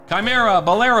Chimera,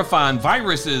 Bellerophon,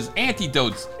 viruses,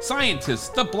 antidotes, scientists,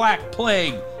 the Black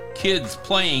Plague, kids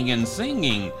playing and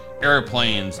singing,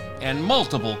 airplanes, and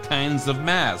multiple kinds of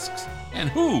masks. And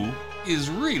who is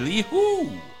really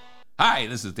who? Hi,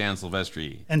 this is Dan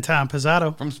Silvestri. And Tom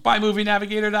Pizzato. From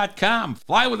SpyMovieNavigator.com.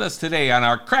 Fly with us today on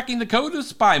our Cracking the Code of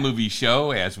Spy Movie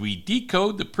show as we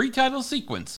decode the pre-title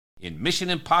sequence in Mission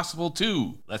Impossible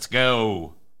 2. Let's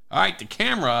go. All right, the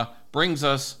camera brings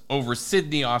us over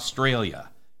Sydney, Australia,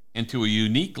 into a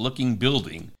unique-looking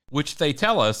building, which they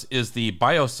tell us is the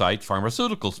Biosite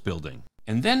Pharmaceuticals building,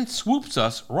 and then swoops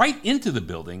us right into the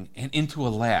building and into a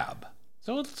lab.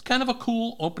 So it's kind of a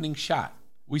cool opening shot.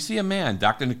 We see a man,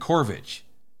 Dr. Nikorovich,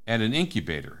 at an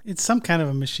incubator. It's some kind of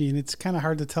a machine. It's kind of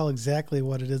hard to tell exactly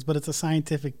what it is, but it's a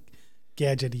scientific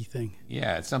gadgety thing.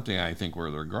 Yeah, it's something I think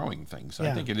where they're growing things. So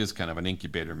I think it is kind of an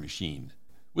incubator machine.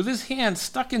 With his hand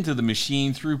stuck into the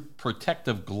machine through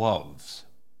protective gloves,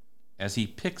 as he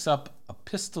picks up a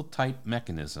pistol-type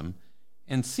mechanism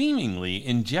and seemingly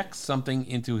injects something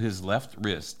into his left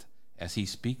wrist as he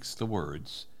speaks the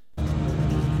words.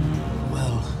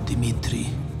 Well, Dimitri,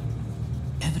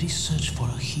 every search for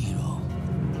a hero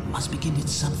must begin with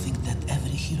something that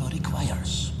every hero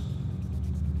requires.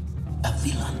 A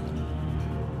villain.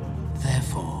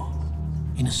 Therefore,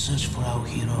 in a search for our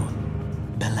hero,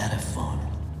 Bellerophon,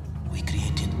 we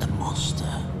created a monster.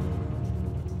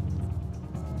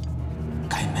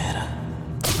 Chimera.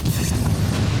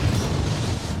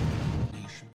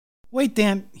 Wait,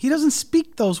 Dan, he doesn't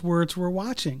speak those words we're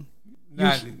watching.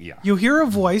 Yeah. You hear a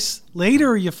voice.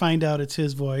 Later you find out it's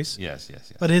his voice. Yes.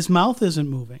 But his mouth isn't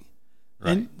moving.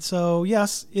 Right. And so,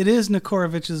 yes, it is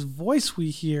Nikorovich's voice we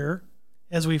hear,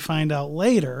 as we find out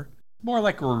later. More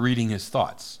like we're reading his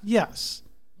thoughts. Yes.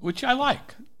 Which I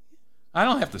like. I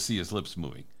don't have to see his lips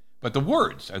moving. But the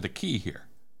words are the key here.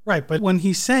 Right, but when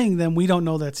he's saying them, we don't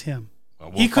know that's him.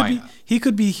 Well, he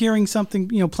could be hearing something,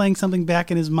 playing something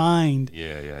back in his mind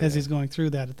as he's he's going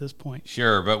through that at this point.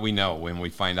 Sure, but we know when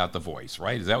we find out the voice,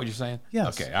 right? Is that what you're saying?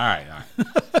 Yes. Okay, all right.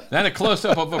 Then a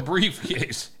close-up of a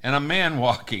briefcase and a man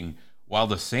walking, while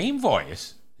the same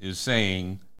voice is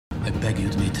saying, I beg you,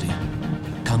 Dmitri,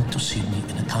 come to Sydney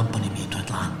and accompany me to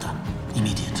Atlanta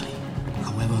immediately.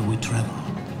 However we travel,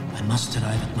 I must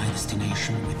arrive at my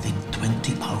destination within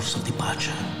 20 hours of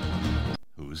departure.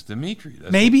 Who's Dimitri?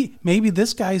 Maybe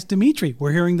this guy's Dimitri.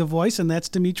 We're hearing the voice, and that's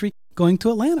Dimitri going to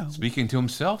Atlanta. Speaking to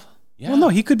himself? Yeah. Well, no,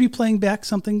 he could be playing back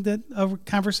a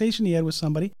conversation he had with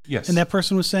somebody. Yes. And that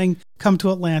person was saying, come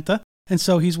to Atlanta. And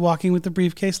so he's walking with the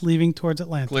briefcase, leaving towards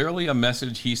Atlanta. Clearly a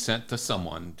message he sent to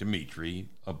someone, Dimitri,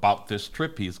 about this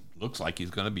trip looks like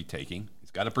he's going to be taking.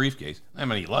 He's got a briefcase. Not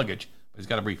any luggage, but he's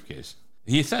got a briefcase.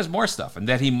 He says more stuff, and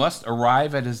that he must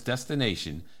arrive at his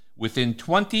destination within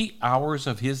 20 hours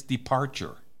of his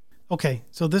departure. Okay,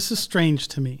 so this is strange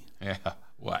to me. Yeah,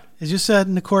 what? As you said,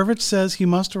 Nikorovich says he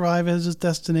must arrive at his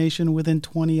destination within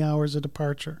 20 hours of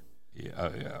departure.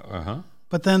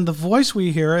 But then the voice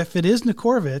we hear, if it is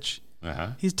Nikorovich,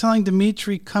 he's telling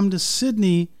Dimitri come to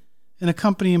Sydney and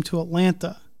accompany him to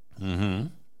Atlanta. Mm-hmm.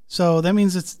 So that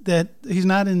means that he's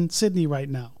not in Sydney right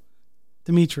now,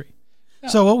 Dimitri. No.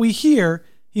 So what we hear,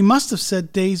 he must have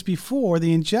said days before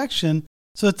the injection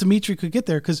so that Dimitri could get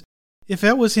there. Because if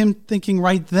that was him thinking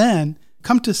right then,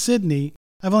 come to Sydney,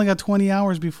 I've only got 20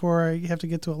 hours before I have to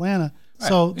get to Atlanta. Right.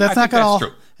 So that's not going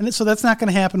to and so that's not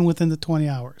going to happen within the 20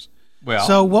 hours. Well,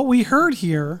 so what we heard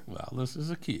here. Well, this is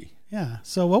a key. Yeah.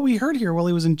 So what we heard here while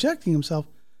he was injecting himself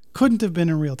couldn't have been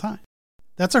in real time.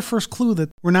 That's our first clue that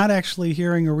we're not actually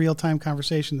hearing a real-time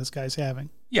conversation this guy's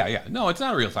having. Yeah. No, it's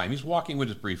not real time. He's walking with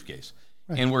his briefcase.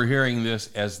 Right. And we're hearing this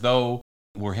as though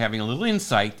we're having a little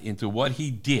insight into what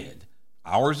he did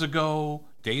hours ago,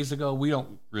 days ago. We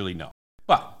don't really know.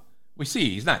 But we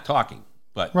see he's not talking,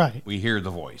 but we hear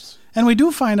the voice. And we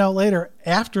do find out later,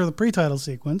 after the pre-title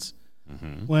sequence,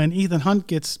 mm-hmm. when Ethan Hunt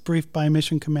gets briefed by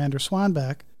Mission Commander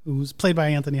Swanbeck, who's played by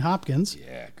Anthony Hopkins.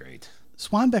 Yeah, great.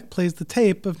 Swanbeck plays the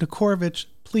tape of Nikorovich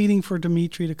pleading for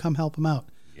Dimitri to come help him out.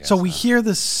 Yes, so we hear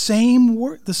the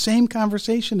same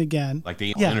conversation again. Like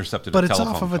they intercepted a telephone call.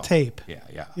 But it's off of a tape.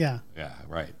 Yeah,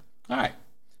 right. All right.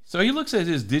 So he looks at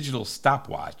his digital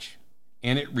stopwatch,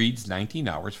 and it reads 19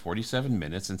 hours, 47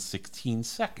 minutes, and 16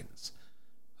 seconds.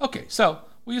 Okay, so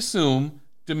we assume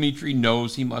Dimitri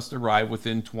knows he must arrive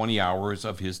within 20 hours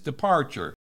of his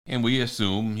departure. And we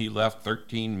assume he left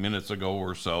 13 minutes ago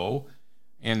or so,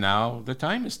 and now the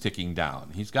time is ticking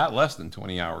down. He's got less than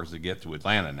 20 hours to get to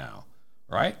Atlanta now,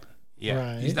 right?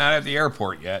 Yeah, He's not at the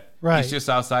airport yet. Right. He's just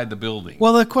outside the building.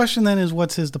 Well, the question then is,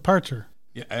 what's his departure?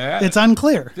 Yeah, it's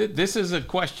unclear. This is a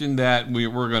question that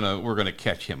we're gonna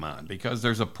catch him on because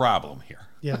there's a problem here.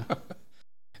 Yeah.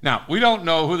 Now, we don't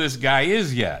know who this guy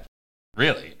is yet,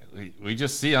 really. We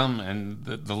just see him and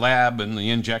the lab and the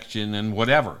injection and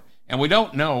whatever. And we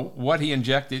don't know what he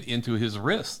injected into his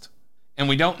wrist. And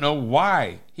we don't know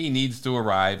why he needs to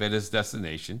arrive at his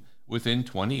destination within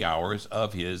 20 hours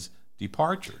of his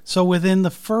departure. So within the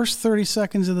first 30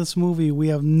 seconds of this movie, we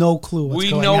have no clue what's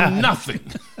going on. We know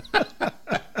nothing.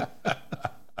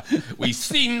 We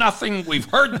see nothing. We've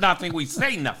heard nothing. We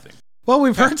say nothing. Well,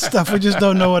 we've heard stuff. We just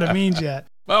don't know what it means yet.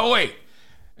 But wait,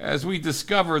 as we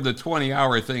discover the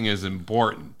 20-hour thing is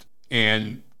important,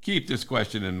 and keep this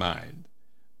question in mind,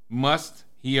 must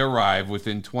he arrive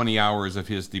within 20 hours of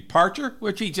his departure,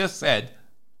 which he just said,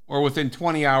 or within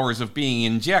 20 hours of being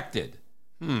injected?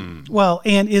 Well,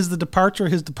 and is the departure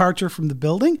his departure from the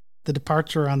building, the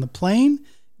departure on the plane?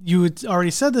 You had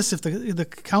already said this, if the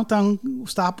countdown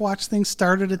stopwatch thing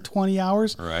started at 20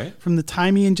 hours Right. from the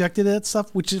time he injected that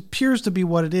stuff, which appears to be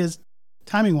what it is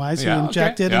timing-wise. Yeah, he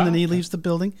injected and then he leaves the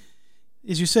building.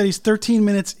 As you said, he's 13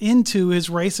 minutes into his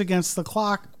race against the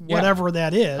clock, whatever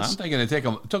that is. I'm thinking it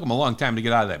took him a long time to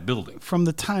get out of that building. From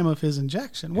the time of his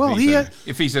injection.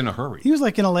 If he's in a hurry. He was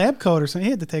like in a lab coat or something.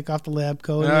 He had to take off the lab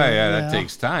coat. That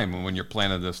takes time when you're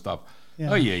planning this stuff.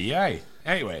 Yeah. Oh, yeah.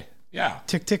 Anyway, yeah.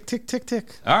 Tick, tick, tick, tick,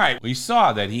 tick. All right. We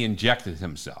saw that he injected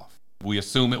himself. We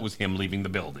assume it was him leaving the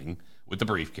building with the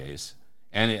briefcase.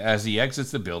 And as he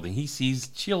exits the building, he sees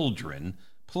children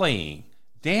playing,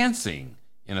 dancing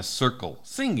in a circle,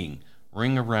 singing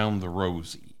Ring Around the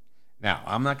Rosie. Now,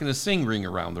 I'm not going to sing Ring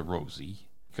Around the Rosie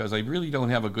because I really don't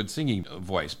have a good singing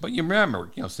voice. But you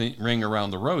remember, Ring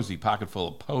Around the Rosie, pocket full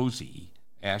of posy.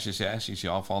 Ashes, ashes, you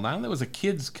all fall down. That was a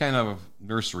kid's kind of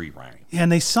nursery rhyme. Yeah,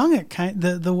 and they sung it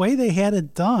the way they had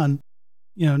it done,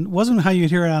 it wasn't how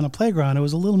you'd hear it on a playground. It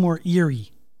was a little more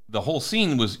eerie. The whole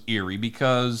scene was eerie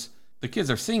because the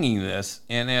kids are singing this,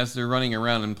 and as they're running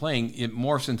around and playing, it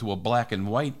morphs into a black and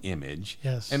white image.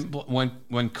 Yes. And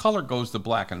when color goes to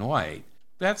black and white,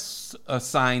 that's a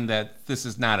sign that this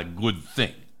is not a good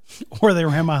thing. Or they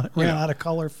ran out of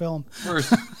color film.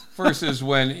 Versus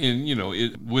when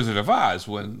in Wizard of Oz,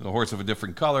 when the horse of a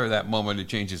different color, that moment it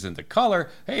changes into color.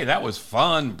 Hey, that was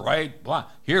fun, bright, blah.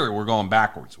 Here we're going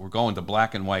backwards. We're going to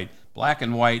black and white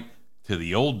to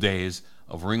the old days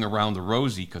of Ring Around the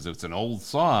Rosie because it's an old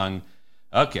song.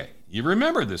 Okay, you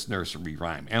remember this nursery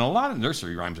rhyme, and a lot of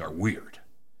nursery rhymes are weird.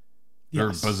 They're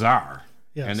bizarre,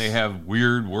 and they have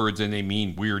weird words and they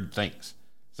mean weird things.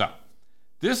 So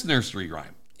this nursery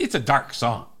rhyme, it's a dark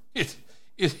song. It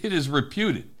is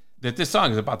reputed that this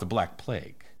song is about the Black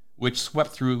Plague, which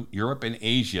swept through Europe and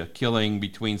Asia, killing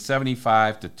between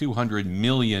 75 to 200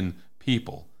 million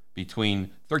people between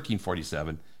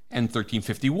 1347 and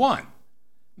 1351.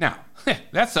 Now,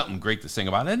 that's something great to sing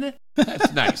about, isn't it?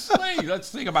 That's nice. Hey, let's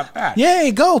sing about that.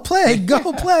 Yay, go plague,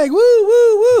 go plague, woo,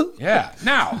 woo, woo. Yeah.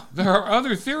 Now, there are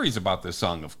other theories about this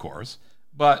song, of course,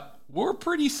 but we're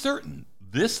pretty certain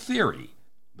this theory,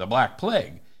 the Black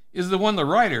Plague, is the one the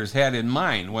writers had in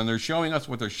mind when they're showing us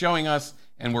what they're showing us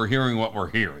and we're hearing what we're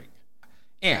hearing.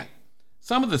 And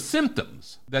some of the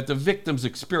symptoms that the victims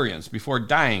experienced before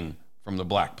dying from the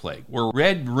Black Plague were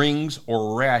red rings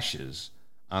or rashes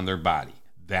on their body.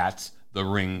 That's the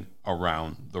ring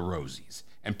around the rosies.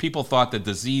 And people thought the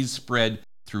disease spread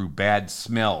through bad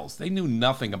smells. They knew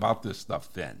nothing about this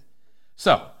stuff then.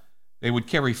 So they would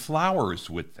carry flowers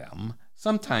with them,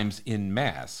 sometimes in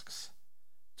masks,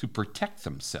 to protect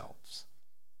themselves.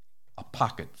 A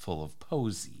pocket full of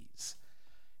posies.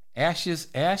 Ashes,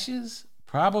 ashes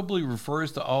probably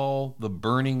refers to all the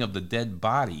burning of the dead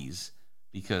bodies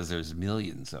because there's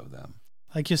millions of them.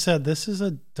 Like you said, this is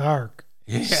a dark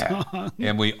song.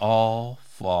 And we all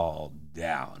fall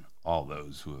down, all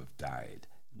those who have died.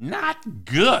 Not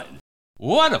good.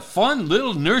 What a fun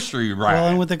little nursery rhyme. Well,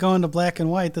 and with it going to black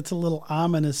and white, that's a little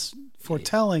ominous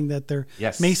foretelling that there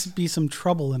may be some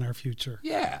trouble in our future.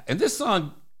 Yeah, and this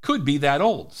song could be that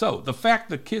old. So the fact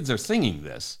that kids are singing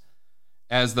this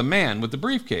as the man with the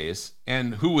briefcase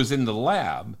and who was in the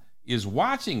lab is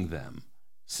watching them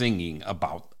singing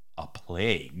about a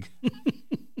plague.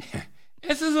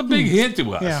 This is a big hint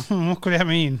to us. Yeah, what could that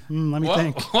mean? Let me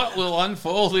think. What will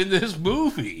unfold in this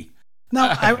movie?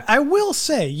 Now, I will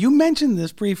say, you mentioned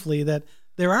this briefly, that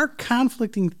there are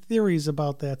conflicting theories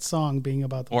about that song being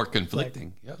about the Or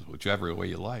conflicting, yes, whichever way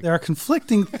you like. There are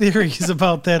conflicting theories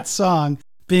about that song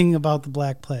being about the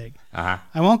Black Plague. Uh-huh.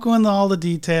 I won't go into all the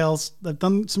details. I've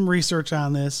done some research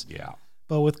on this. Yeah.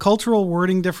 But with cultural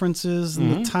wording differences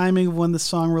and the timing of when the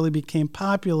song really became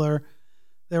popular,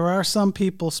 there are some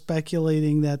people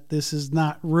speculating that this is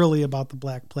not really about the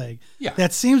Black Plague. Yeah.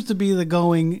 That seems to be the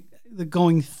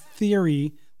going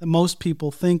theory that most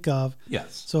people think of.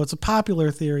 Yes. So it's a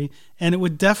popular theory, and it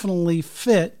would definitely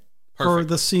fit for Perfectly.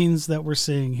 the scenes that we're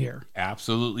seeing here.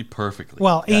 Absolutely perfectly.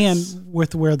 Well, That's- and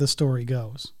with where the story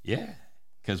goes. yeah,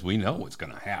 because we know what's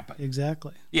going to happen.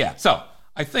 Exactly. Yeah, so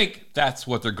I think that's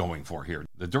what they're going for here.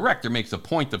 The director makes a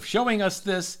point of showing us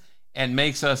this and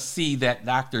makes us see that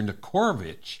Dr.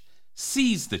 Nikorovich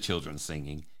sees the children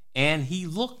singing and he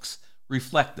looks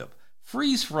reflective.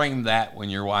 Freeze frame that when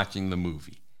you're watching the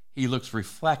movie. He looks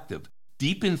reflective,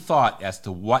 deep in thought as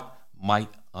to what might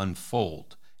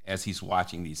unfold as he's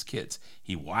watching these kids.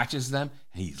 He watches them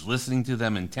and he's listening to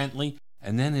them intently,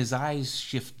 and then his eyes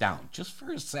shift down just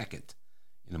for a second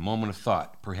in a moment of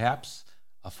thought, perhaps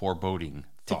a foreboding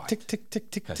thought. Tick, tick, tick,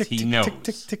 tick, tick, 'Cause tick, he tick, knows tick,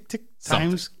 tick, tick, tick.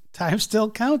 something. Time's still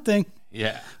counting.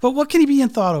 Yeah. But what can he be in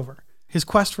thought over? His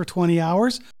quest for 20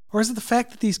 hours? Or is it the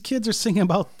fact that these kids are singing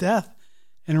about death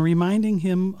and reminding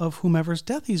him of whomever's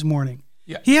death he's mourning?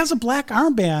 Yeah. He has a black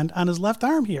armband on his left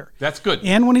arm here. That's good.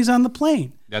 And when he's on the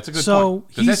plane. That's a good So point.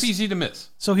 Because that's easy to miss.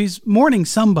 So he's mourning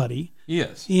somebody.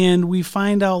 Yes. And we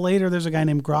find out later there's a guy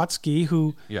named Grotsky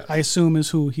who Yes. I assume is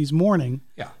who he's mourning.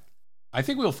 Yeah. I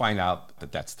think we'll find out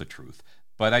that that's the truth,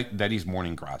 but that he's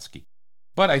mourning Grotsky.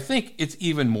 But I think it's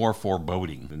even more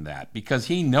foreboding than that because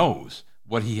he knows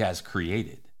what he has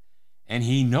created and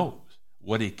he knows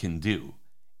what it can do.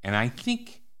 And I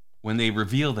think when they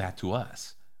reveal that to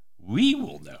us, we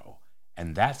will know.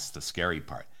 And that's the scary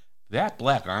part. That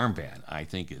black armband, I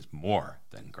think, is more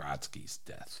than Grotsky's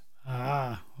death.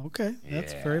 Ah, okay.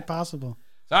 That's Yeah. very possible.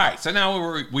 All right, so now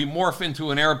we morph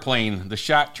into an airplane. The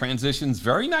shot transitions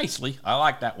very nicely. I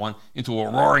like that one. Into a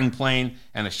roaring plane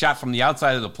and a shot from the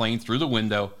outside of the plane through the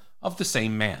window of the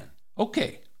same man.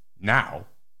 Okay, now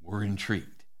we're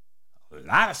intrigued. A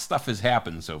lot of stuff has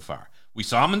happened so far. We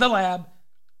saw him in the lab.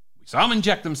 We saw him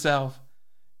inject himself.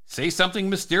 Say something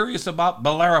mysterious about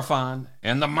Bellerophon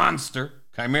and the monster,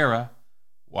 Chimera.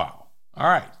 Wow. All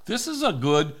right, this is a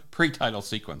good pre-title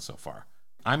sequence so far.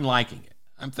 I'm liking it.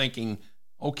 I'm thinking,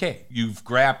 okay, you've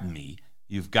grabbed me.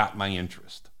 You've got my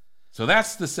interest. So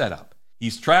that's the setup.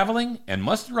 He's traveling and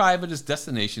must arrive at his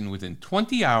destination within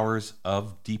 20 hours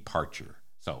of departure.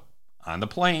 So on the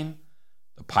plane,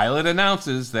 the pilot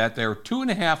announces that they're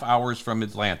 2.5 hours from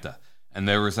Atlanta, and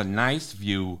there is a nice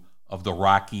view of the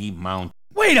Rocky Mountains.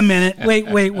 Wait a minute.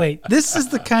 Wait. This is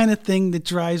the kind of thing that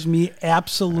drives me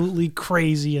absolutely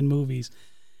crazy in movies.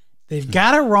 They've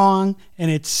got it wrong,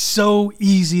 and it's so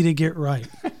easy to get right.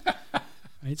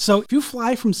 Right? So if you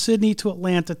fly from Sydney to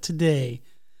Atlanta today,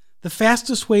 the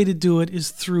fastest way to do it is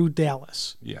through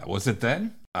Dallas. Yeah, was it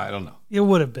then? I don't know. It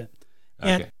would have been.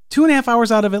 Okay. At 2.5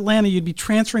 hours out of Atlanta, you'd be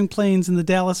transferring planes in the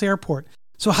Dallas airport.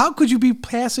 So how could you be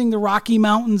passing the Rocky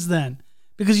Mountains then?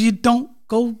 Because you don't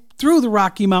go through the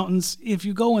Rocky Mountains if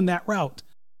you go in that route.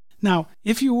 Now,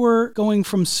 if you were going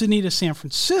from Sydney to San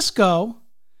Francisco,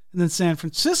 and then San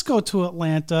Francisco to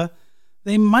Atlanta,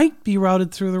 they might be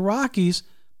routed through the Rockies,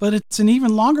 but it's an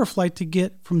even longer flight to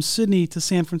get from Sydney to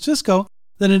San Francisco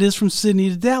than it is from Sydney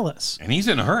to Dallas. And he's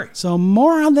in a hurry. So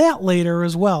more on that later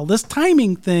as well. This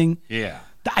timing thing, Yeah.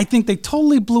 I think they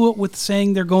totally blew it with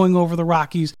saying they're going over the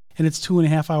Rockies and it's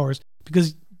 2.5 hours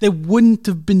because they wouldn't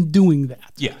have been doing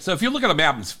that. Yeah, so if you look at a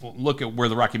map and look at where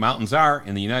the Rocky Mountains are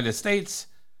in the United States,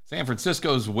 San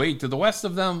Francisco's way to the west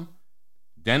of them,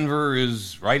 Denver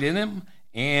is right in them,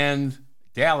 and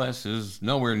Dallas is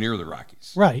nowhere near the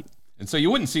Rockies. Right. And so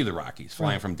you wouldn't see the Rockies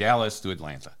flying from Dallas to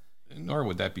Atlanta, nor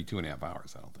would that be 2.5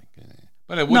 hours, I don't think.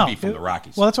 But it would be from the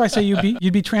Rockies. Well, that's why I say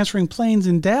you'd be transferring planes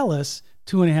in Dallas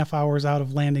 2.5 hours out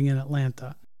of landing in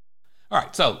Atlanta. All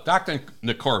right, so Dr.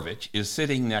 Nikorovich is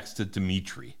sitting next to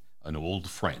Dmitri, an old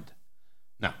friend.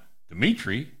 Now,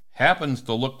 Dmitri happens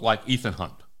to look like Ethan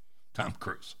Hunt, Tom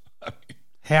Cruise.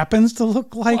 Happens to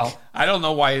look like... Well, I don't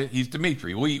know why he's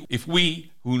Dmitri. If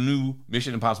we, who knew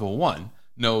Mission Impossible 1,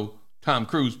 know Tom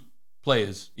Cruise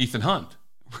plays Ethan Hunt,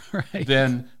 right.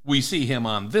 then we see him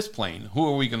on this plane. Who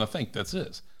are we going to think this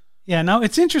is? Yeah, now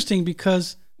it's interesting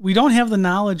because we don't have the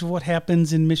knowledge of what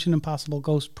happens in Mission Impossible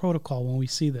Ghost Protocol when we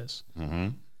see this. Mm-hmm.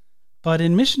 But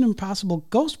in Mission Impossible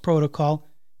Ghost Protocol,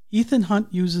 Ethan Hunt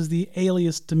uses the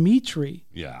alias Dmitri.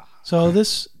 Yeah. So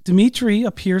this Dmitri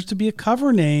appears to be a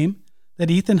cover name that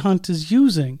Ethan Hunt is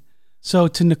using. So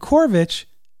to Nikorovich,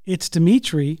 it's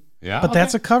Dmitri, Yeah. but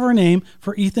that's a cover name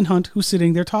for Ethan Hunt who's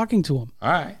sitting there talking to him.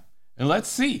 All right. And let's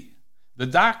see. The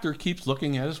doctor keeps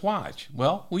looking at his watch.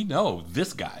 Well, we know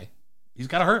this guy. He's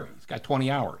got to hurry. He's got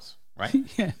 20 hours, right?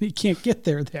 Yeah, he can't get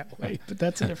there that way, but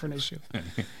that's a different issue.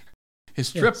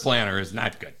 His trip planner is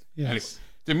not good. Yes.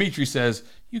 Anyway, Dmitri says,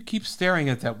 you keep staring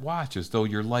at that watch as though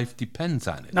your life depends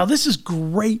on it. Now, this is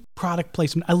great product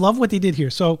placement. I love what they did here.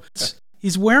 So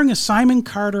He's wearing a Simon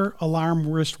Carter alarm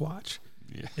wristwatch.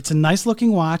 Yeah. It's a nice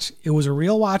looking watch. It was a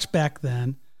real watch back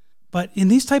then. But in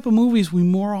these type of movies, we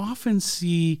more often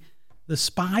see the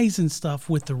spies and stuff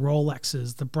with the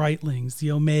Rolexes, the Breitlings, the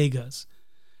Omegas,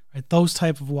 right? Those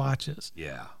type of watches.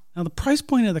 Yeah. Now, the price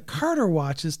point of the Carter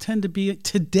watches tend to be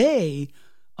today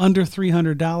under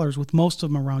 $300, with most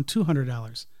of them around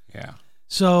 $200. Yeah.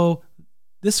 So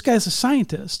this guy's a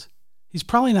scientist. He's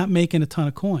probably not making a ton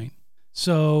of coin.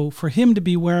 So for him to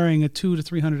be wearing a $200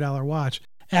 to $300 watch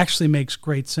actually makes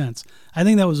great sense. I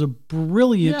think that was a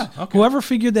brilliant. Yeah, okay. Whoever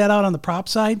figured that out on the prop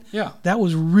side, Yeah. that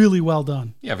was really well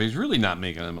done. Yeah, if he's really not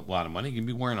making a lot of money, he can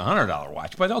be wearing a $100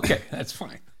 watch. But okay, that's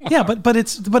fine. Yeah, but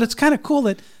it's kind of cool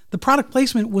that the product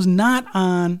placement was not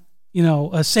on, you know,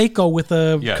 a Seiko with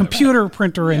a computer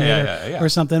printer in it or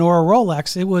something, or a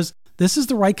Rolex. It was, this is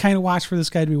the right kind of watch for this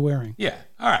guy to be wearing. Yeah.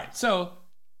 All right. So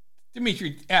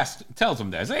Dimitri tells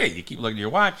him that. Hey, you keep looking at your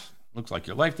watch. Looks like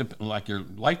your life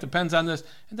depends on this.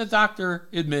 And the doctor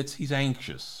admits he's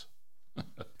anxious.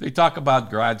 They talk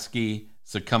about Grodsky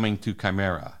succumbing to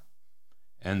Chimera.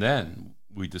 And then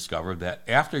we discover that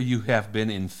after you have been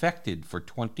infected for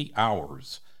 20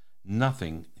 hours,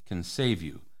 nothing can save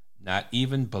you, not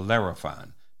even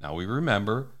Bellerophon. Now we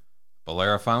remember,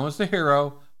 Bellerophon was the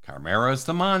hero, Chimera is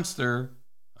the monster,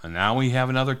 and now we have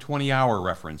another 20-hour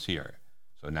reference here.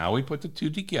 So now we put the two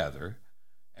together.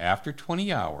 After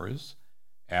 20 hours,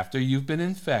 after you've been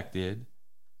infected,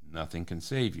 nothing can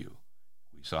save you.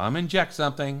 We saw him inject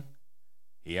something.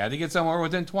 He had to get somewhere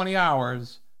within 20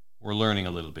 hours. We're learning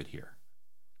a little bit here.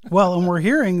 Well, and we're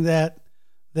hearing that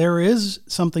there is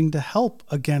something to help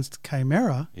against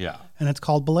Chimera. Yeah. And it's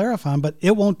called Bellerophon, but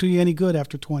it won't do you any good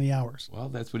after 20 hours. Well,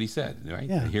 that's what he said, right?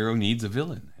 Yeah. The hero needs a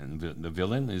villain, and the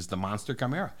villain is the monster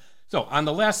Chimera. So on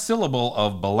the last syllable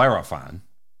of Bellerophon,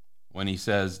 when he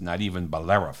says not even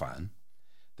Bellerophon,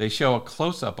 they show a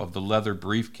close-up of the leather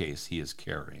briefcase he is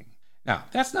carrying. Now,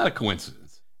 that's not a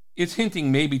coincidence. It's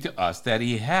hinting maybe to us that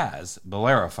he has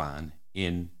Bellerophon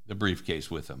in the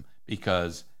briefcase with him,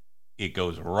 because it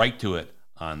goes right to it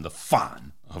on the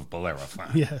fawn of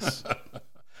Bellerophon. Yes.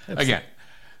 Again,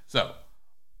 so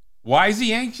why is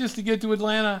he anxious to get to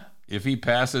Atlanta? If he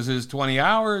passes his 20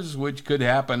 hours, which could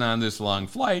happen on this long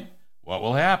flight, what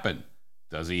will happen?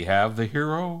 Does he have the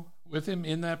hero with him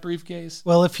in that briefcase?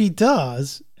 Well, if he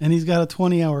does, and he's got a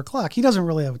 20-hour clock, he doesn't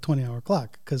really have a 20-hour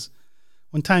clock, because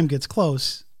when time gets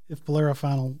close, if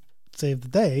Bellerophon will save the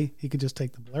day, he could just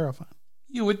take the Bellerophon.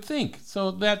 You would think.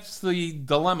 So that's the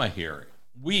dilemma here.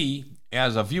 We,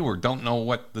 as a viewer, don't know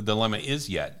what the dilemma is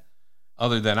yet,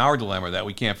 other than our dilemma that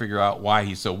we can't figure out why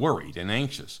he's so worried and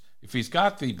anxious. If he's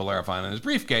got the Bellerophon in his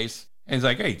briefcase, and he's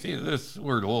like, hey,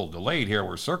 we're a little delayed here,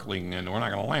 we're circling, and we're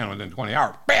not going to land within 20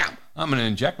 hours. Bam! I'm going to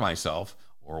inject myself,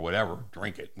 or whatever,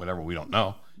 drink it, whatever, we don't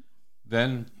know.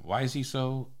 Then why is he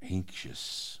so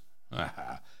anxious? All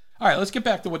right, let's get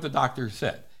back to what the doctor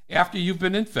said. After you've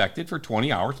been infected for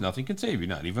 20 hours, nothing can save you,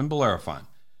 not even Bellerophon.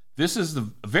 This is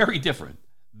very different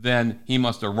than he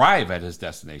must arrive at his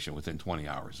destination within 20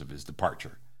 hours of his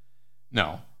departure.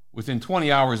 No, within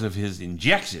 20 hours of his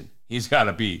injection, he's got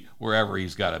to be wherever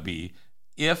he's got to be,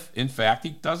 if, in fact, he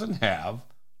doesn't have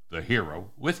the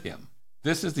hero with him.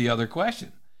 This is the other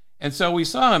question. And so we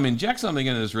saw him inject something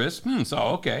in his wrist.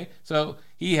 So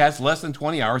he has less than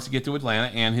 20 hours to get to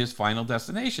Atlanta and his final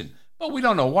destination. But we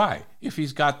don't know why, if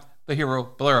he's got the hero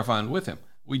Bellerophon with him.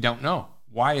 We don't know.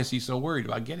 Why is he so worried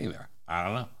about getting there? I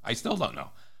don't know. I still don't know.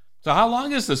 So how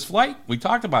long is this flight? We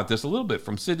talked about this a little bit,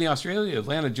 from Sydney, Australia to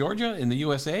Atlanta, Georgia in the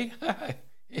USA.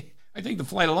 I think the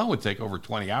flight alone would take over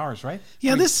 20 hours, right?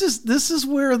 Yeah, this is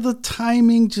where the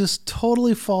timing just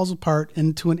totally falls apart,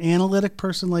 and to an analytic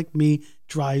person like me,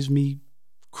 drives me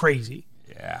crazy.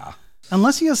 Yeah.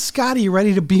 Unless he has Scotty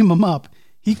ready to beam him up,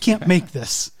 he can't make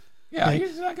this. Yeah, okay?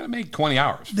 He's not going to make 20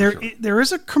 hours. There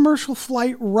is a commercial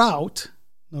flight route.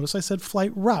 Notice I said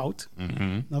flight route.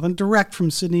 Mm-hmm. Nothing direct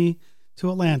from Sydney to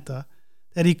Atlanta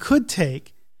that he could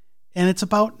take, and it's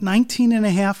about 19 and a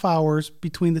half hours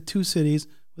between the two cities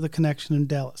with a connection in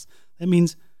Dallas. That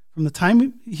means from the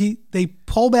time they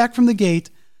pull back from the gate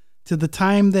to the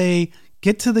time they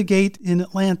get to the gate in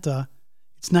Atlanta,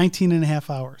 it's 19 and a half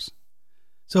hours.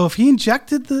 So if he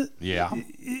injected this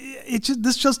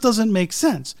just doesn't make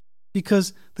sense,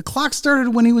 because the clock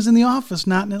started when he was in the office,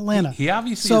 not in Atlanta. He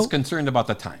obviously is concerned about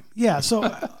the time. Yeah,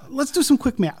 so let's do some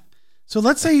quick math. So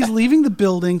let's say he's leaving the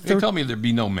building. They told me there'd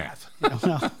be no math.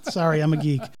 Well, sorry, I'm a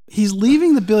geek. He's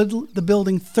leaving the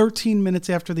building 13 minutes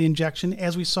after the injection,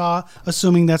 as we saw,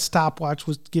 assuming that stopwatch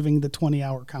was giving the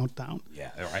 20-hour countdown.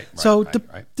 Yeah, right. So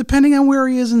depending on where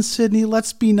he is in Sydney,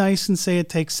 let's be nice and say it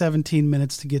takes 17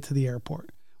 minutes to get to the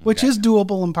airport. which is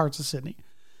doable in parts of Sydney.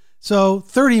 So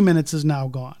 30 minutes is now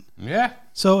gone. Yeah.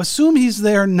 So assume he's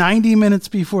there 90 minutes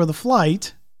before the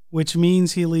flight, which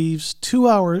means he leaves 2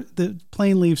 hours. The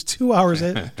plane leaves 2 hours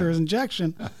after his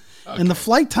injection. And the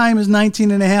flight time is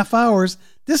 19 and a half hours.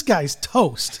 This guy's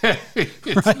toast. Right?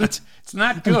 It's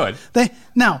not good.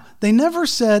 They never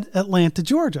said Atlanta,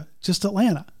 Georgia, just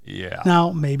Atlanta. Yeah.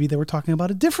 Now, maybe they were talking about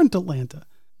a different Atlanta.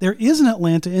 There is an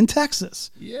Atlanta in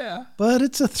Texas. Yeah. But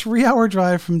it's a 3-hour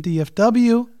drive from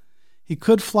DFW. He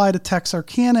could fly to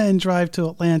Texarkana and drive to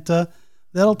Atlanta.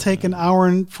 That'll take an hour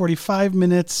and 45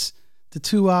 minutes to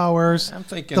 2 hours. I'm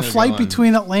thinking the flight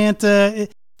between Atlanta,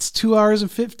 it's 2 hours and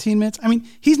 15 minutes. I mean,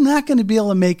 he's not going to be able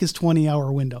to make his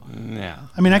 20-hour window. Yeah.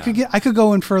 I mean, I could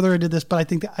go in further into this, but I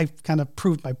think that I've kind of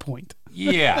proved my point.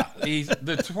 Yeah,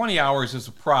 the 20 hours is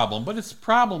a problem, but it's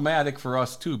problematic for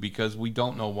us too because we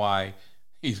don't know why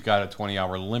he's got a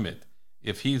 20-hour limit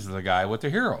if he's the guy with the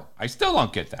hero. I still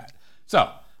don't get that.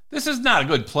 So this is not a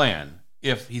good plan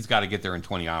if he's got to get there in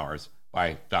 20 hours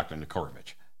by Dr.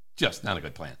 Nikorovich. Just not a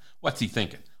good plan. What's he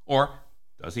thinking? Or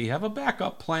does he have a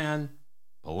backup plan?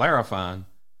 Bellerophon,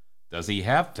 does he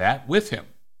have that with him?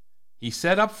 He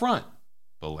said up front,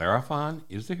 Bellerophon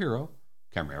is the hero,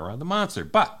 Chimera the monster.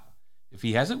 But if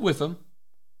he has it with him,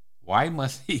 why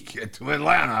must he get to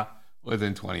Atlanta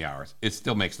within 20 hours? It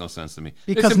still makes no sense to me.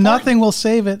 Because nothing will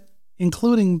save it,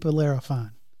 including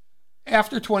Bellerophon.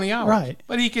 After 20 hours. Right.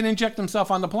 But he can inject himself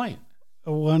on the plane.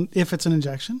 If it's an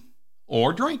injection.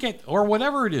 Or drink it, or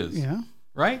whatever it is. Yeah.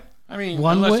 Right? I mean,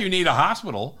 unless you need a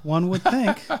hospital. One would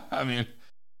think. I mean,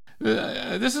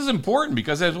 this is important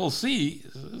because, as we'll see,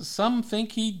 some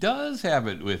think he does have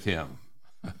it with him.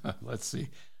 Let's see.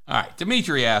 All right.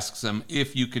 Dimitri asks him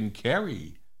if you can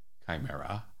carry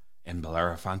Chimera and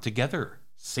Bellerophon together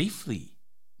safely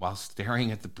while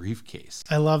staring at the briefcase.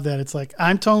 I love that. It's like,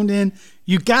 I'm toned in.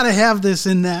 You got to have this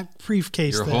in that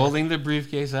briefcase. You're there. holding the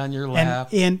briefcase on your lap.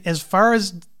 And as far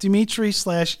as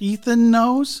Dimitri/Ethan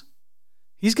knows,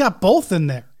 he's got both in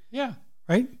there. Yeah.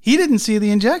 Right? He didn't see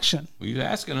the injection. He's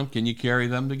asking him, can you carry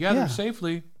them together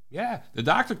safely? Yeah. The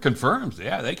doctor confirms,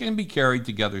 they can be carried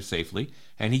together safely.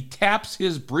 And he taps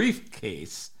his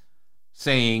briefcase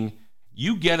saying,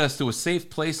 you get us to a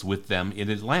safe place with them in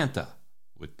Atlanta.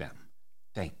 With them.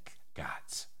 Thank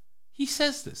gods. He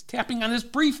says this, tapping on his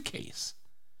briefcase.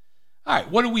 All right,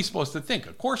 what are we supposed to think?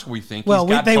 Of course we think well,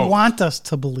 he's got they both. Want us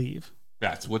to believe.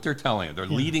 That's what they're telling us. They're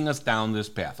leading us down this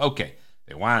path. Okay,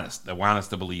 they want us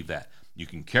to believe that. You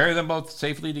can carry them both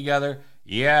safely together.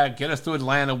 Yeah, get us to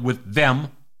Atlanta with them.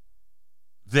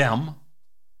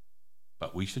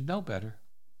 But we should know better.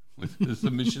 This is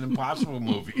a Mission Impossible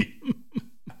movie.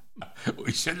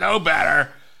 We should know better.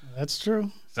 That's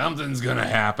true. Something's going to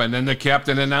happen. And the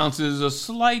captain announces a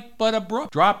slight but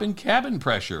abrupt drop in cabin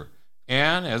pressure.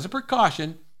 And as a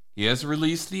precaution, he has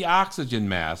released the oxygen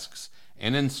masks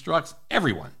and instructs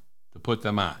everyone to put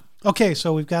them on. Okay,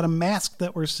 so we've got a mask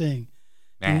that we're seeing.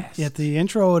 Masks. At the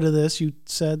intro to this, you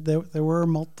said there were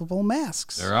multiple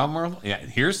masks. There are more. Yeah,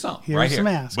 here's some. Here's right here. the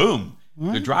mask. Boom.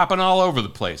 Right. They're dropping all over the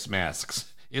place,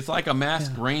 masks. It's like a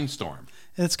mask rainstorm.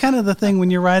 It's kind of the thing when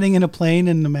you're riding in a plane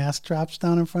and the mask drops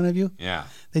down in front of you. Yeah.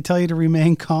 They tell you to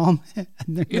remain calm.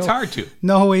 It's hard to.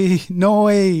 No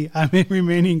way. I'm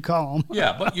remaining calm.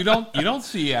 Yeah, but you don't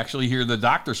see actually here the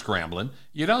doctor scrambling.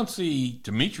 You don't see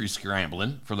Dimitri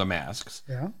scrambling for the masks.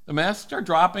 Yeah. The masks are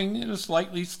dropping in a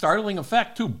slightly startling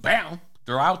effect too. Bam!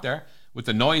 They're out there with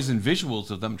the noise and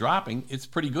visuals of them dropping. It's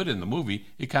pretty good in the movie.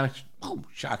 It kind of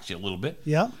shocks you a little bit.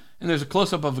 Yeah. And there's a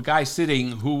close-up of a guy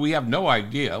sitting who we have no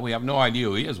idea. We have no idea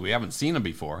who he is. We haven't seen him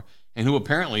before. And who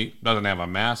apparently doesn't have a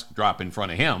mask drop in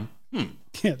front of him.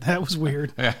 Yeah, that was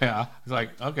weird. Yeah. It's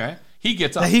like, okay. He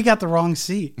gets up. He got the wrong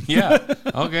seat. Yeah.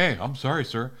 Okay. I'm sorry,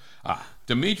 sir.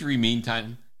 Dimitri,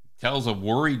 meantime, tells a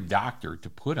worried doctor to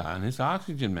put on his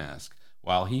oxygen mask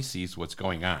while he sees what's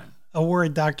going on. A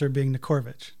worried doctor being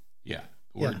Nikorovich. Yeah.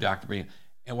 Worried doctor being.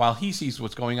 And while he sees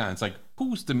what's going on, it's like,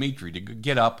 who's Dimitri to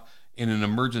get up in an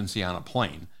emergency on a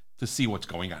plane to see what's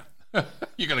going on?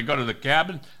 You're going to go to the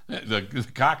cabin, the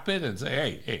cockpit, and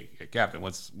say, hey, Captain,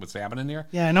 what's happening here?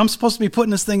 Yeah, and I'm supposed to be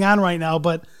putting this thing on right now,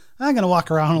 but I'm going to walk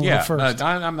around a little first.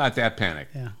 I'm not that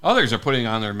panicked. Yeah. Others are putting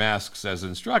on their masks as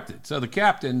instructed. So the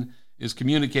captain is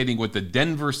communicating with the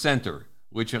Denver Center,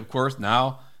 which, of course,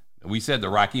 now we said the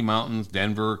Rocky Mountains,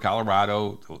 Denver,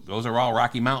 Colorado, those are all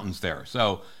Rocky Mountains there.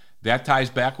 So that ties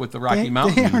back with the Rocky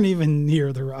Mountains. They aren't even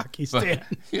near the Rockies, Dan.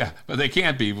 Yeah, but they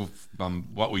can't be from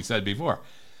what we said before.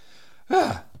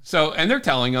 So, and they're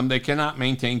telling them they cannot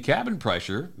maintain cabin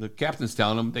pressure. The captain's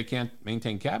telling them they can't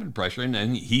maintain cabin pressure, and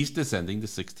then he's descending to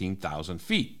 16,000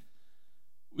 feet.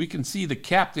 We can see the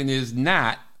captain is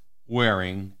not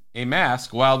wearing a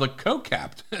mask while the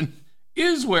co-captain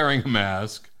is wearing a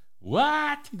mask.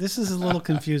 What? This is a little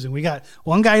confusing. We got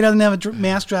one guy who doesn't have a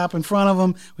mask drop in front of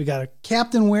him. We got a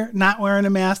captain not wearing a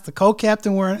mask. The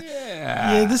co-captain wearing.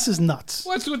 Yeah, this is nuts.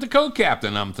 What's with the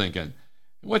co-captain? I'm thinking.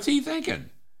 What's he thinking?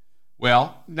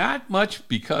 Well, not much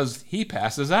because he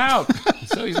passes out,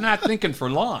 so he's not thinking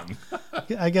for long.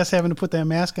 I guess having to put that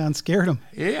mask on scared him.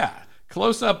 Yeah.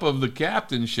 Close-up of the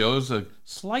captain shows a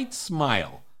slight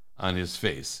smile on his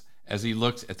face as he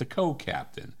looks at the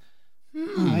co-captain.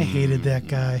 I hated that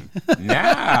guy.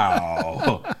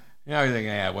 Now you think,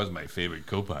 it wasn't my favorite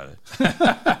co-pilot.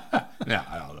 No,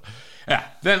 I don't know. Yeah.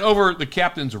 Then over the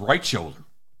captain's right shoulder,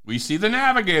 we see the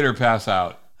navigator pass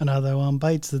out. Another one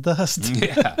bites the dust.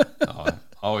 Yeah.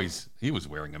 Always. He was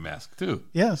wearing a mask, too.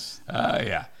 Yes.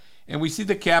 Yeah. And we see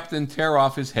the captain tear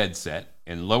off his headset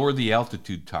and lower the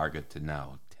altitude target to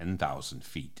now 10,000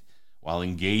 feet while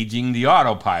engaging the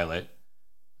autopilot.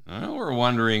 We're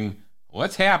wondering,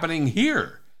 what's happening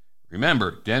here?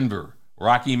 Remember, Denver,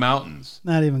 Rocky Mountains.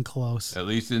 Not even close. At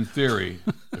least in theory,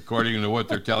 according to what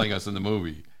they're telling us in the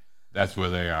movie. That's where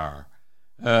they are.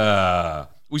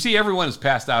 We see everyone is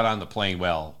passed out on the plane.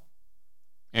 Well,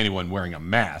 anyone wearing a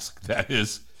mask, that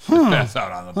is, passed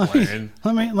out on the plane.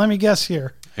 Let me guess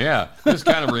here. Yeah, this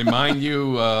kind of remind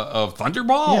you of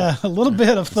Thunderball? Yeah, a little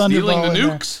bit of Thunderball. Stealing the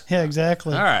nukes? Yeah,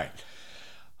 exactly. All right.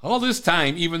 All this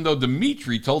time, even though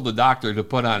Dimitri told the doctor to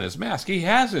put on his mask, he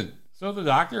hasn't. So the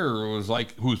doctor was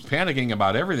like, who's panicking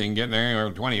about everything, getting there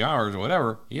in 20 hours or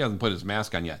whatever, he hasn't put his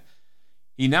mask on yet.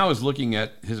 He now is looking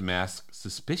at his mask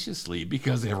suspiciously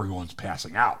because everyone's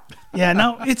passing out. Yeah,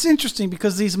 now it's interesting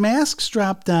because these masks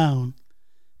drop down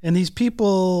and these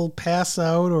people pass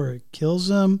out or it kills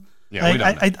them.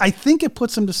 Yeah, I think it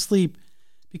puts them to sleep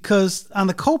because on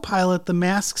the co-pilot, the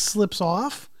mask slips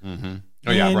off. Mm-hmm.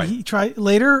 Oh, yeah, right. He tries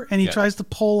to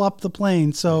pull up the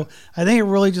plane. So I think it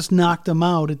really just knocked him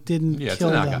out. It didn't kill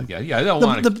them. Yeah, I don't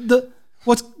want to.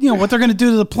 What they're going to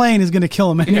do to the plane is going to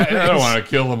kill him anyway. Yeah, I don't want to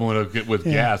kill them with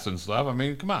gas and stuff. I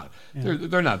mean, come on. Yeah.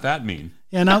 They're not that mean.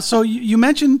 Yeah, now, so you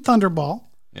mentioned Thunderball.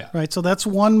 Yeah. Right, so that's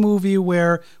one movie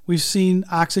where we've seen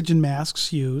oxygen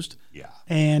masks used. Yeah.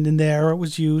 And in there, it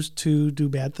was used to do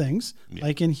bad things,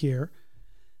 like in here.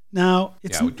 Now,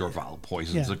 it's... Yeah, Dorval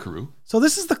poisons the crew. So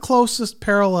this is the closest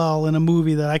parallel in a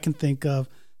movie that I can think of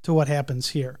to what happens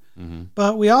here. Mm-hmm.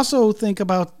 But we also think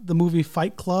about the movie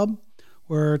Fight Club,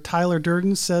 where Tyler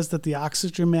Durden says that the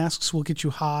oxygen masks will get you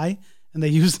high, and they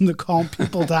use them to calm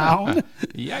people down.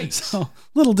 Yikes. So,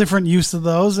 little different use of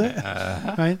those,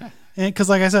 right? And because,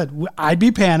 like I said, I'd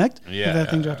be panicked if that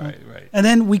thing dropped down. Right. And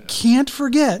then we can't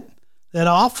forget that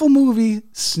awful movie,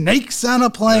 Snakes on a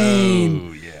Plane.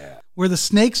 Oh, yeah. Where the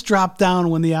snakes drop down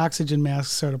when the oxygen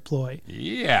masks are deployed.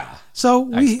 Yeah. So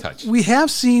nice we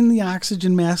have seen the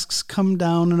oxygen masks come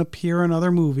down and appear in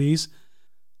other movies,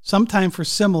 sometime for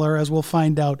similar, as we'll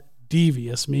find out,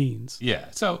 devious means. Yeah.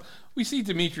 So we see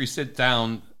Dimitri sit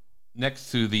down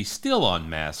next to the still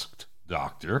unmasked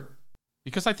doctor,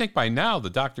 because I think by now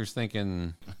the doctor's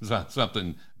thinking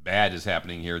something bad is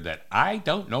happening here that I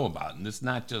don't know about. And it's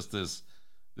not just this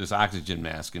oxygen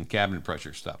mask and cabin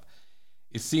pressure stuff.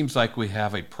 It seems like we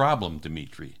have a problem,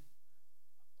 Dimitri.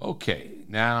 Okay,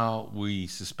 now we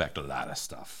suspect a lot of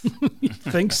stuff. You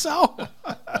think so?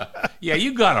 Yeah,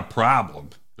 you got a problem,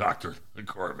 Dr.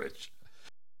 Korovich.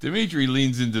 Dimitri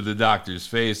leans into the doctor's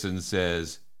face and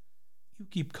says, "You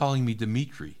keep calling me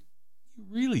Dimitri. You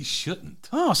really shouldn't."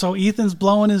 Oh, so Ethan's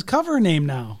blowing his cover name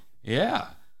now. Yeah.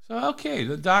 So, okay,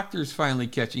 the doctor's finally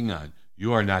catching on.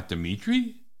 "You are not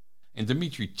Dimitri?" And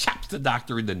Dimitri chops the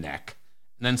doctor in the neck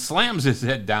and then slams his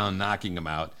head down, knocking him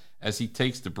out as he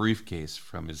takes the briefcase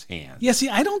from his hand. Yeah, see,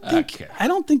 I don't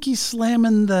think he's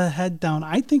slamming the head down.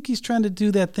 I think he's trying to do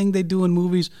that thing they do in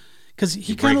movies because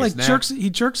he kind of like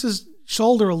jerks his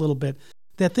shoulder a little bit.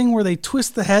 That thing where they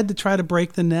twist the head to try to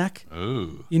break the neck.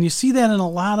 Ooh. And you see that in a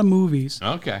lot of movies.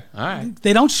 Okay, all right.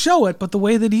 They don't show it, but the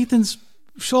way that Ethan's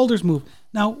shoulders move.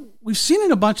 Now, we've seen it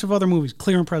in a bunch of other movies.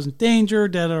 Clear and Present Danger,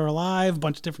 Dead or Alive, a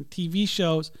bunch of different TV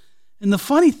shows. And the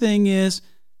funny thing is,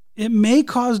 it may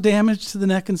cause damage to the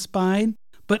neck and spine,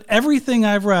 but everything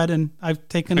I've read, and I've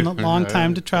taken a long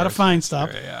time to try to find stuff,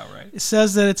 it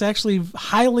says that it's actually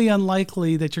highly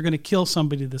unlikely that you're going to kill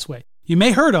somebody this way. You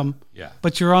may hurt them,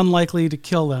 but you're unlikely to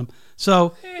kill them.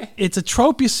 So it's a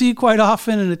trope you see quite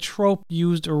often and a trope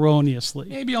used erroneously.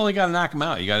 Maybe you only got to knock him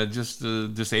out. You got to just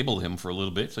disable him for a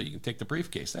little bit so you can take the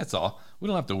briefcase. That's all. We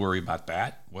don't have to worry about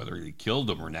that, whether he killed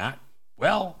him or not.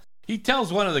 Well, he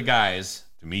tells one of the guys,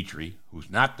 Dimitri, who's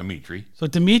not Dimitri. So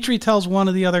Dimitri tells one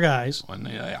of the other guys.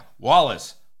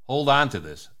 Wallace, hold on to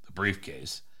this, the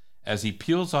briefcase, as he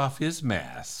peels off his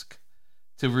mask.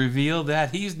 to reveal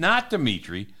that he's not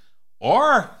Dimitri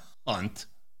or Hunt.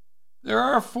 There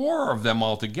are 4 of them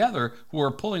altogether who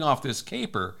are pulling off this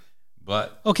caper,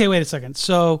 but... Okay, wait a second.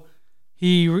 So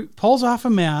he pulls off a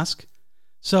mask.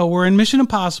 So we're in Mission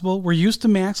Impossible. We're used to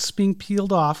masks being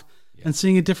peeled off and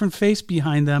seeing a different face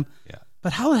behind them. Yeah.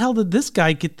 But how the hell did this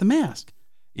guy get the mask?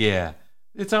 Yeah,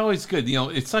 it's always good. You know,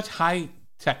 it's such high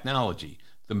technology,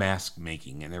 the mask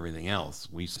making and everything else.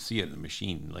 We see it in the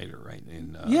machine later, right?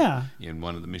 In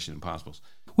one of the Mission Impossibles.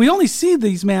 We only see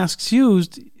these masks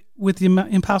used with the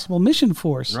Impossible Mission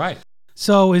Force. Right.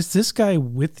 So is this guy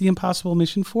with the Impossible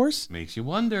Mission Force? Makes you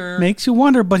wonder. Makes you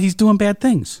wonder, but he's doing bad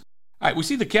things. All right, we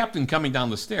see the captain coming down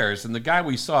the stairs, and the guy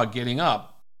we saw getting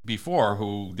up before,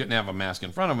 who didn't have a mask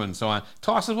in front of him and so on,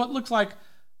 tosses what looks like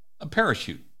a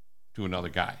parachute to another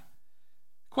guy.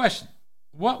 Question: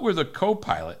 what were the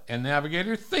co-pilot and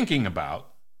navigator thinking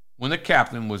about when the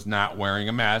captain was not wearing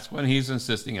a mask when he's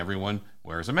insisting everyone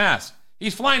wears a mask?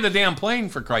 He's flying the damn plane,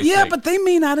 for Christ's sake. Yeah, but they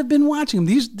may not have been watching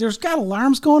him. There's got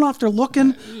alarms going off. They're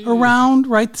looking around,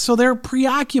 right? So they're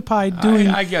preoccupied doing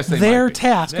I guess they their might be.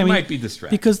 task. They might be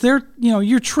distracted. Because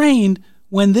you're trained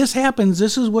when this happens,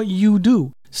 this is what you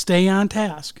do. Stay on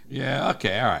task. Yeah,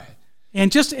 okay, all right.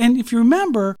 And if you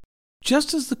remember,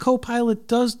 just as the co-pilot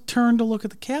does turn to look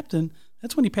at the captain,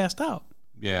 that's when he passed out.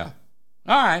 Yeah.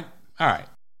 All right.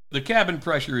 The cabin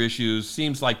pressure issues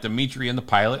seems like Dimitri and the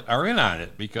pilot are in on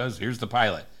it, because here's the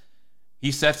pilot.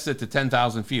 He sets it to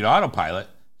 10,000 feet autopilot,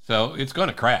 so it's going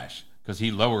to crash because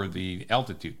he lowered the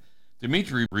altitude.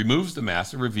 Dimitri removes the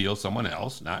mask to reveal someone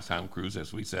else, not Tom Cruise,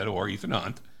 as we said, or Ethan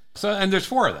Hunt. And there's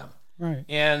 4 of them. Right.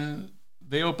 And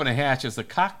they open a hatch as the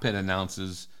cockpit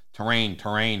announces, terrain,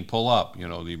 pull up, the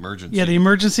emergency. Yeah, the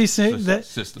emergency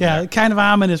system. Yeah, kind of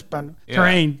ominous, but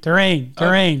terrain,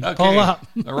 Okay. pull up.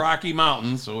 The Rocky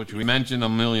Mountains, which we mentioned a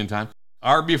million times,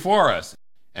 are before us.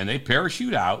 And they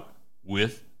parachute out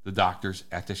with the doctor's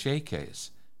attaché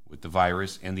case with the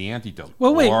virus and the antidote.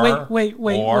 Well, wait.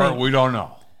 Or we don't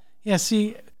know. Yeah,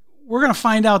 see, we're going to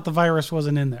find out the virus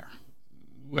wasn't in there.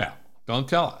 Well, don't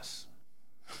tell us.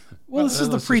 Well, this is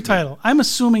the pre-title. I'm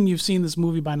assuming you've seen this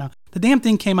movie by now. The damn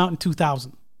thing came out in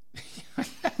 2000.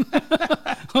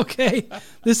 Okay?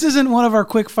 This isn't one of our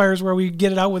quick fires where we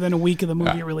get it out within a week of the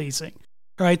movie releasing.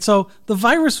 All right, so the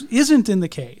virus isn't in the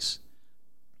case.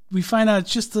 We find out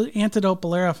it's just the antidote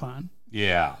Bellerophon.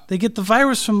 Yeah. They get the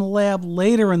virus from the lab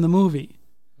later in the movie.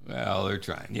 Well, they're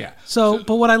trying, yeah. So,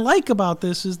 but what I like about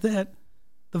this is that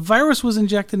the virus was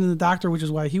injected in the doctor, which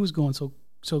is why he was going so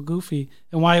goofy,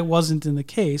 and why it wasn't in the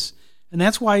case. And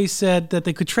that's why he said that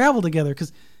they could travel together,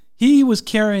 because he was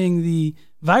carrying the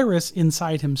virus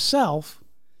inside himself,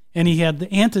 and he had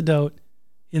the antidote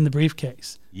in the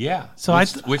briefcase. Yeah. So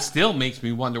which still makes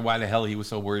me wonder why the hell he was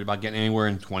so worried about getting anywhere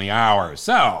in 20 hours.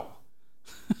 So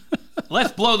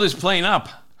let's blow this plane up.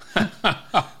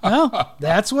 Well,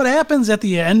 that's what happens at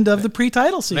the end of the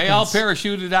pre-title sequence. They all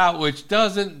parachuted out, which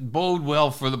doesn't bode well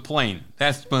for the plane.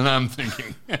 That's what I'm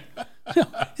thinking.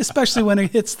 Especially when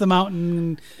it hits the mountain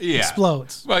and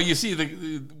explodes. Well, we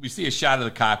see a shot of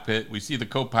the cockpit. We see the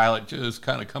co-pilot just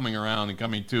kind of coming around and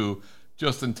coming to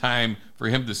just in time for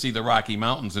him to see the Rocky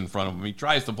Mountains in front of him. He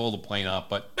tries to pull the plane up,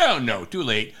 but no, too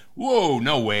late. Whoa,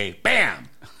 no way. Bam!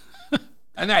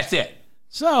 And that's it.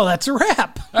 So that's a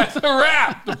wrap. That's a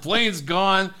wrap. The plane's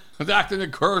gone. Dr.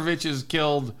 Nikorovich is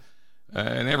killed,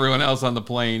 and everyone else on the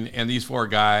plane. And these 4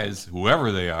 guys,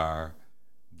 whoever they are,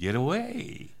 get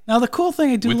away. Now, the cool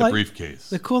thing I do with like... the briefcase.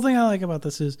 The cool thing I like about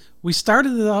this is we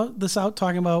started this out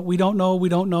talking about we don't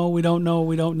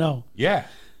know. Yeah.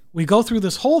 We go through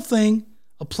this whole thing.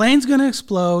 A plane's going to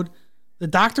explode. The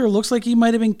doctor looks like he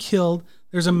might have been killed.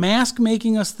 There's a mask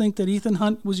making us think that Ethan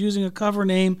Hunt was using a cover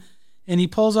name, and he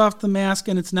pulls off the mask,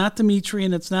 and it's not Dimitri,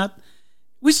 and it's not...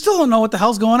 We still don't know what the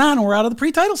hell's going on, and we're out of the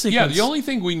pre-title sequence. Yeah, the only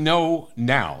thing we know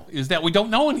now is that we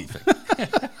don't know anything.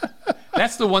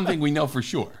 That's the one thing we know for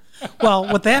sure. Well,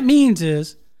 what that means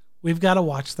is we've got to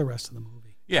watch the rest of the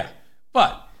movie. Yeah,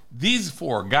 but these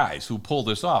 4 guys who pulled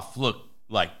this off look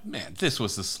like, man, this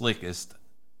was the slickest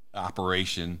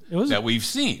operation that we've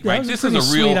seen, right? This is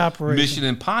a real Mission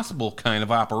Impossible kind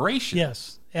of operation.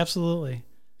 Yes, absolutely.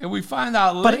 And we find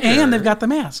out later... And they've got the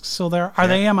masks, so they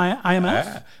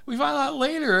IMF? We find out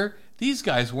later these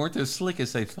guys weren't as slick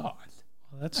as they thought.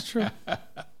 Well, that's true.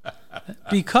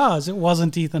 Because it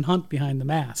wasn't Ethan Hunt behind the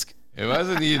mask. It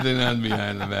wasn't Ethan Hunt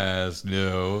behind the mask,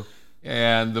 no.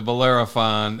 And the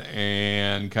Bellerophon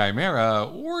and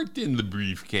Chimera weren't in the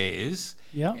briefcase.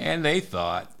 Yep. And they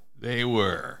thought they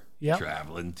were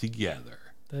traveling together.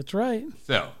 That's right.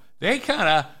 So they kind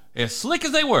of, as slick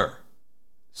as they were,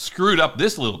 screwed up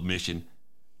this little mission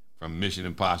from Mission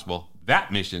Impossible.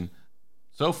 That mission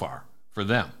so far for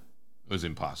them was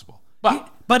impossible. But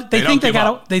they think they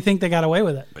got away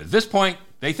with it. But at this point,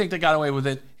 they think they got away with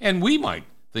it, and we might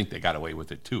think they got away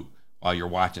with it too while you're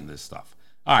watching this stuff.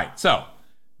 All right, so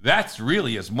that's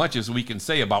really as much as we can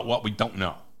say about what we don't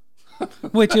know.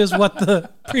 Which is what the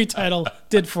pre-title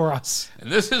did for us.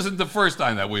 And this isn't the first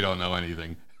time that we don't know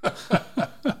anything.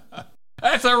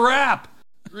 That's a wrap.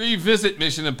 Revisit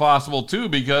Mission Impossible 2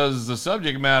 because the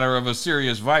subject matter of a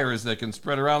serious virus that can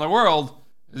spread around the world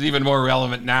is even more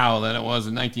relevant now than it was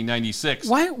in 1996.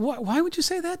 Why would you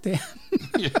say that, Dan?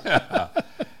 Yeah.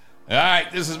 All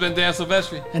right, this has been Dan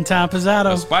Silvestri. And Tom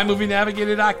Pizzato.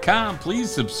 SpyMovieNavigator.com.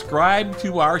 Please subscribe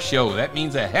to our show. That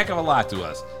means a heck of a lot to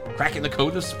us. Cracking the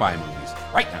Code of Spy Movies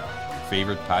right now on your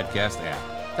favorite podcast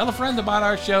app. Tell a friend about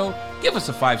our show. Give us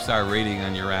a 5-star rating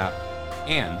on your app.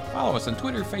 And follow us on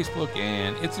Twitter, Facebook,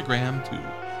 and Instagram, too.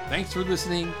 Thanks for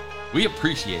listening. We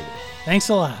appreciate it. Thanks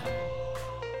a lot.